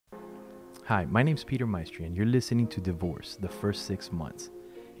Hi, my name's Peter Maestri, and you're listening to Divorce, the First 6 Months.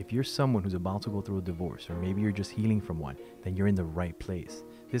 If you're someone who's about to go through a divorce, or maybe you're just healing from one, then you're in the right place.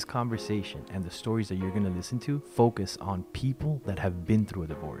 This conversation and the stories that you're going to listen to focus on people that have been through a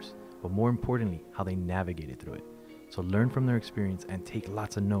divorce, but more importantly, how they navigated through it. So learn from their experience and take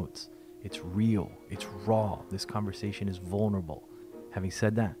lots of notes. It's real, it's raw, this conversation is vulnerable. Having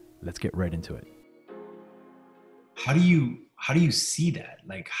said that, let's get right into it. How do you see that?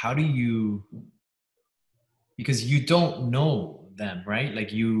 Like, because you don't know them, right?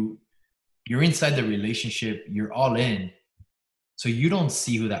 Like you're inside the relationship, you're all in. So you don't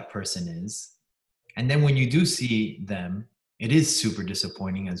see who that person is. And then when you do see them, it is super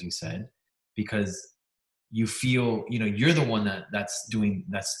disappointing, as you said, because you feel, you're the one that's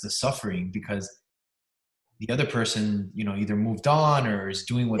the suffering, because the other person, either moved on or is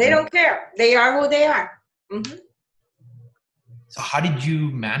doing what they don't care. They are who they are. Mm-hmm. So how did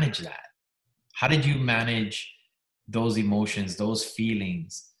you manage that? How did you manage those emotions, those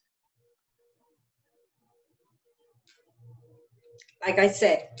feelings? Like I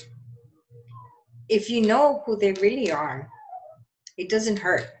said, if you know who they really are, it doesn't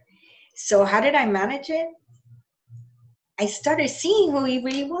hurt. So how did I manage it? I started seeing who he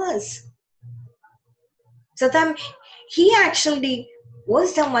really was. So then he actually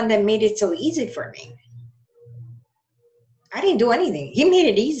was the one that made it so easy for me. I didn't do anything. He made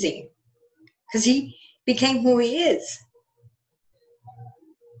it easy because he became who he is.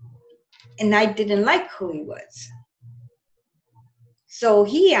 And I didn't like who he was. So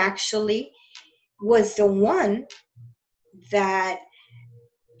he actually was the one that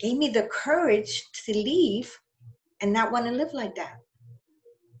gave me the courage to leave and not want to live like that.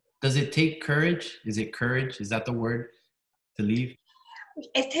 Does it take courage? Is it courage? Is that the word, to leave?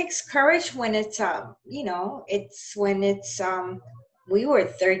 It takes courage when it's, we were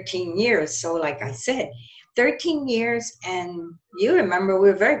 13 years. So like I said, 13 years, and you remember we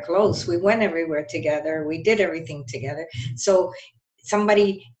were very close. We went everywhere together. We did everything together. So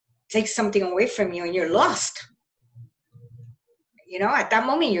somebody takes something away from you and you're lost. At that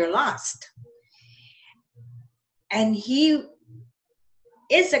moment, you're lost. And he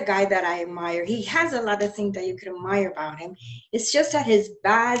is a guy that I admire. He has a lot of things that you could admire about him. It's just that his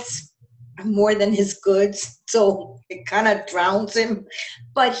bads are more than his goods, so it kind of drowns him.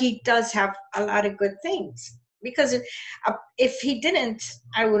 But he does have a lot of good things, because if he didn't,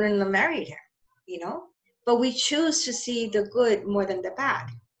 I wouldn't have married him, But we choose to see the good more than the bad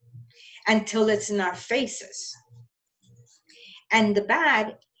until it's in our faces. And the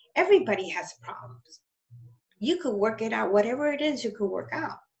bad, everybody has problems. You could work it out. Whatever it is, you could work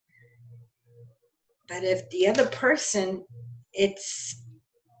out. But if the other person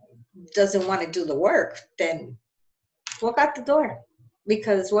doesn't want to do the work, then walk out the door.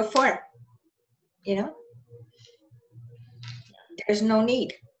 Because what for? There's no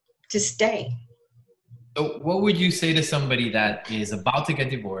need to stay. So what would you say to somebody that is about to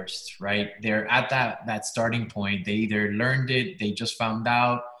get divorced, right? They're at that starting point. They either learned it, they just found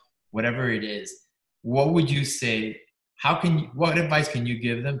out, whatever it is. What would you say? What advice can you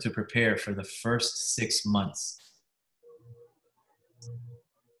give them to prepare for the first 6 months?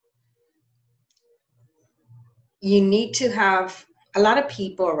 You need to have a lot of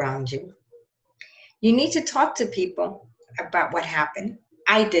people around you. You need to talk to people about what happened.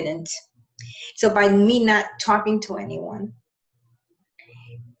 I didn't. So by me not talking to anyone,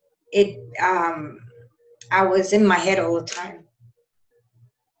 I was in my head all the time.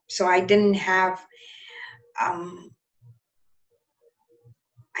 So I didn't have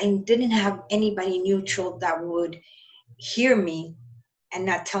anybody neutral that would hear me and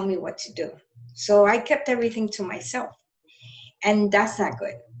not tell me what to do. So I kept everything to myself. And that's not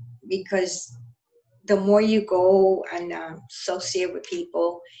good, because the more you go and associate with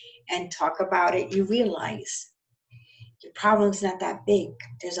people and talk about it, you realize your problem's not that big.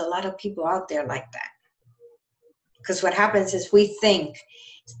 There's a lot of people out there like that. Because what happens is we think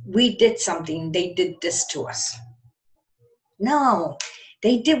we did something, they did this to us. No,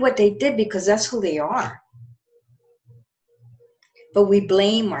 they did what they did because that's who they are. But we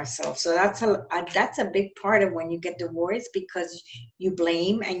blame ourselves. So that's a big part of when you get divorced, because you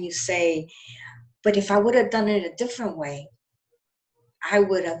blame and you say, but if I would have done it a different way, I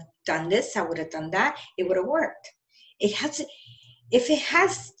would have done this, I would have done that, it would have worked. If it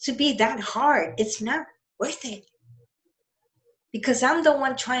has to be that hard, it's not worth it. Because I'm the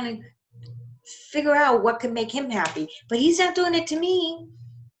one trying to figure out what could make him happy. But he's not doing it to me.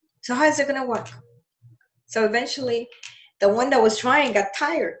 So how is it going to work? So eventually, the one that was trying got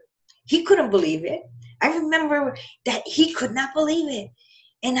tired. He couldn't believe it. I remember that he could not believe it.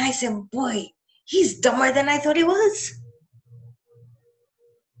 And I said, boy, he's dumber than I thought he was.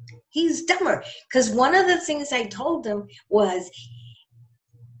 He's dumber. Because one of the things I told him was,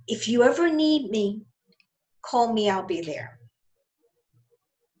 if you ever need me, call me, I'll be there.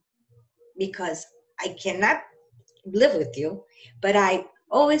 Because I cannot live with you, but I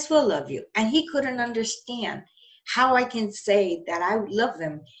always will love you. And he couldn't understand how I can say that I love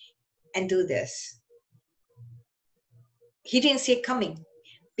him and do this. He didn't see it coming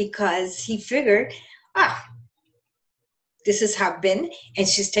because he figured, this is how I've been, and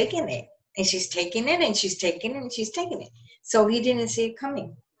she's taking it, and she's taking it, and she's taking it, and she's taking it. So he didn't see it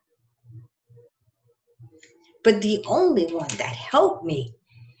coming. But the only one that helped me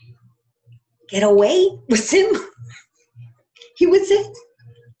get away was him. He was it.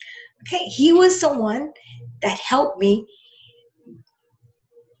 Okay, he was the one that helped me,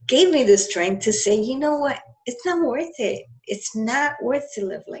 gave me the strength to say, you know what, it's not worth it. It's not worth to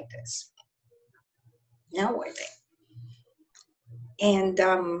live like this. Not worth it. And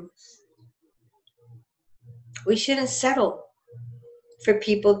we shouldn't settle for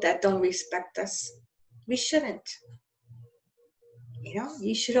people that don't respect us. We shouldn't. You know,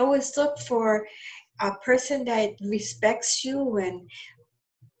 you should always look for a person that respects you and,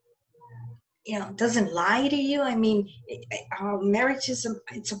 you know, doesn't lie to you. I mean, marriage is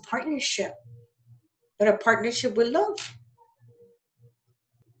it's a partnership, but a partnership with love.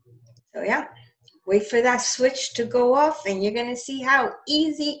 So yeah, wait for that switch to go off, and you're gonna see how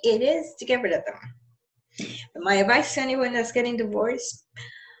easy it is to get rid of them. But my advice to anyone that's getting divorced: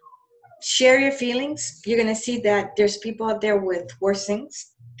 share your feelings. You're gonna see that there's people out there with worse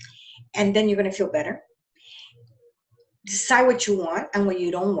things, and then you're gonna feel better. Decide what you want and what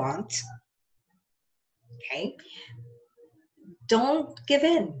you don't want. Okay, don't give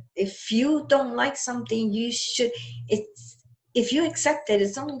in. If you don't like something, you should. If you accept it,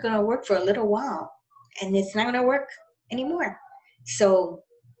 it's only going to work for a little while, and it's not going to work anymore. So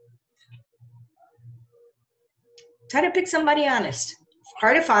try to pick somebody honest.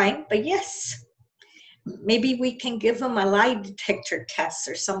 Hard to find, but yes, maybe we can give them a lie detector test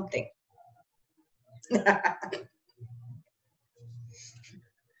or something.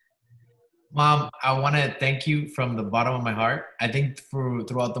 Mom, I want to thank you from the bottom of my heart. I think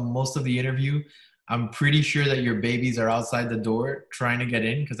throughout most of the interview, I'm pretty sure that your babies are outside the door trying to get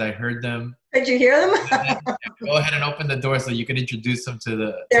in because I heard them. Did you hear them? Go ahead and open the door so you can introduce them to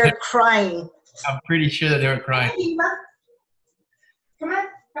the... They're crying. I'm pretty sure that they were crying. Hey, Diva.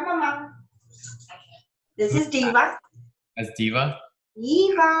 Come on, Mom. This is Diva. That's Diva?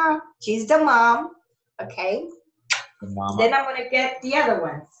 Diva. She's the mom. Okay. The mama. Then I'm going to get the other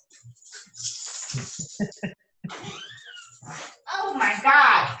ones. Oh my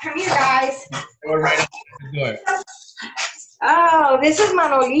God. Come here, guys. Go right up the door. Oh, this is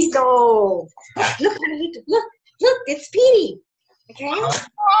Manolito. Look, Manolito. Look, it's Petey. Okay.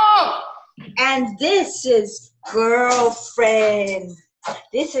 Oh. And this is girlfriend.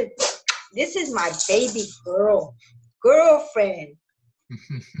 This is my baby girlfriend.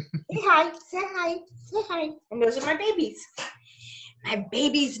 Say hi, say hi, say hi. And those are my babies. My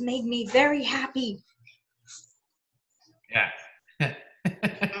babies make me very happy. Yeah.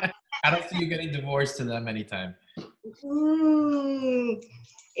 I don't see you getting divorced to them anytime.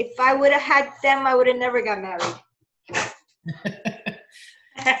 If I would have had them, I would have never got married.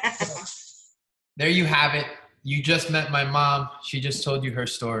 There you have it. You just met my mom. She just told you her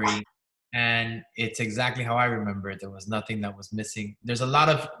story. And it's exactly how I remember it. There was nothing that was missing. There's a lot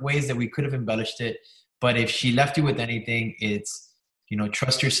of ways that we could have embellished it. But if she left you with anything, it's, you know,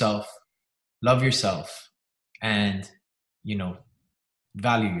 trust yourself, love yourself, and, you know,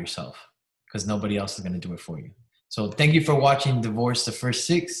 value yourself, because nobody else is going to do it for you. So thank you for watching Divorce the First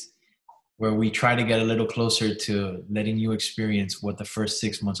Six, where we try to get a little closer to letting you experience what the first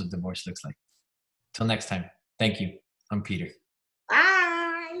 6 months of divorce looks like. Till next time. Thank you. I'm Peter.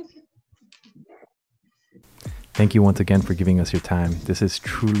 Bye. Thank you once again for giving us your time. This is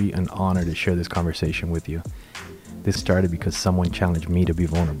truly an honor to share this conversation with you. This started because someone challenged me to be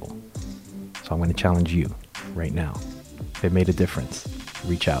vulnerable. So I'm going to challenge you right now. If it made a difference,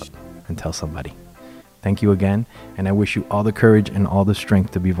 reach out and tell somebody. Thank you again, and I wish you all the courage and all the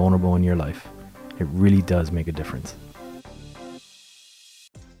strength to be vulnerable in your life. It really does make a difference.